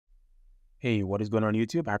Hey, what is going on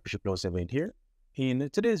YouTube? Aperture7 here. In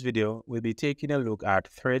today's video, we'll be taking a look at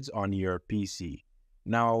threads on your PC.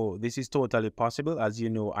 Now, this is totally possible. As you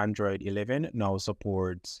know, Android 11 now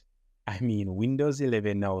supports, Windows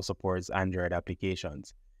 11 now supports Android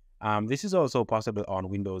applications. This is also possible on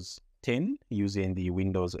Windows 10 using the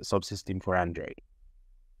Windows subsystem for Android.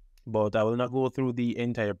 But I will not go through the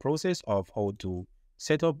entire process of how to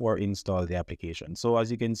set up or install the application. So as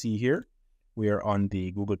you can see here, we are on the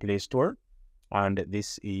Google Play Store, and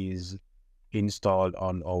this is installed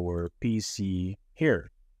on our PC here.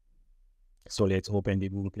 So let's open the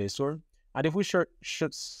Google Play Store. And if we should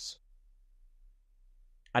search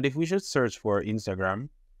for Instagram,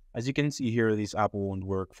 as you can see here, this app won't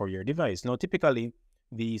work for your device. Now, typically,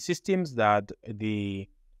 the systems that the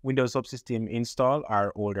Windows subsystem install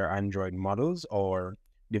are older Android models or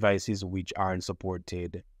devices which aren't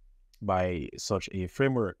supported by such a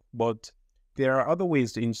framework. But there are other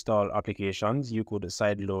ways to install applications. You could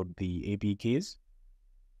sideload the APKs.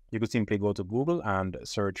 You could simply go to Google and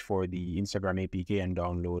search for the Instagram APK and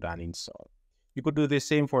download and install. You could do the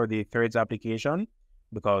same for the Threads application,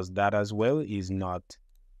 because that as well is not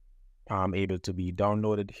able to be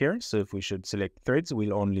downloaded here. So if we should select Threads,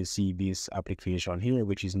 we'll only see this application here,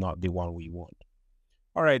 which is not the one we want.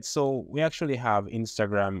 All right, so we actually have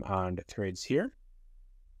Instagram and Threads here.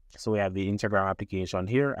 So we have the Instagram application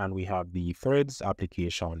here, and we have the Threads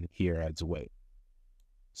application here as well.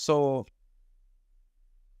 So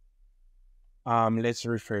let's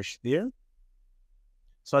refresh there.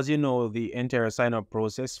 So as you know, the entire sign-up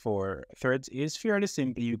process for Threads is fairly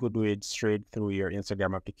simple. You could do it straight through your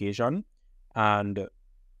Instagram application. And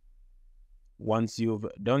once you've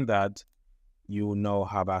done that, you now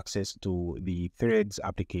have access to the Threads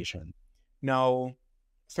application. Now,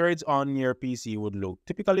 Threads on your PC would look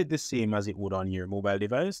typically the same as it would on your mobile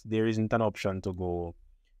device. There isn't an option to go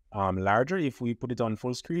larger. If we put it on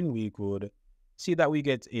full screen, we could see that we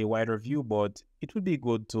get a wider view, but it would be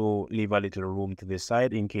good to leave a little room to the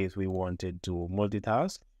side in case we wanted to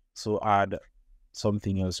multitask. So add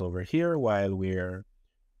something else over here while we're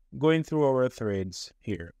going through our threads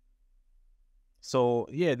here. So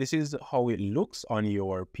yeah, this is how it looks on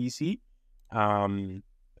your PC.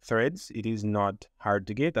 Threads, it is not hard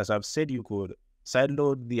to get. As I've said, you could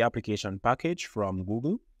sideload the application package from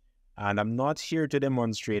Google. And I'm not here to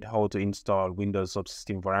demonstrate how to install Windows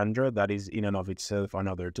subsystem for Android. That is in and of itself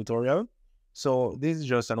another tutorial. So this is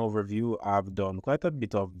just an overview. I've done quite a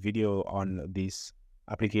bit of video on this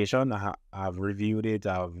application. I've reviewed it.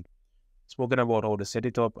 I've spoken about how to set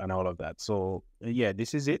it up and all of that. So yeah,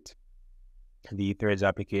 this is it. The Threads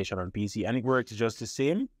application on PC, and it works just the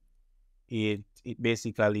same. It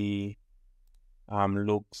basically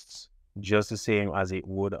looks just the same as it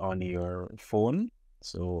would on your phone.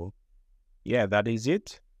 So yeah, that is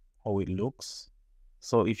it, how it looks.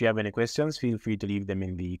 So if you have any questions, feel free to leave them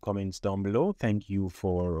in the comments down below. Thank you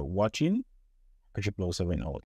for watching. Aperture7 out.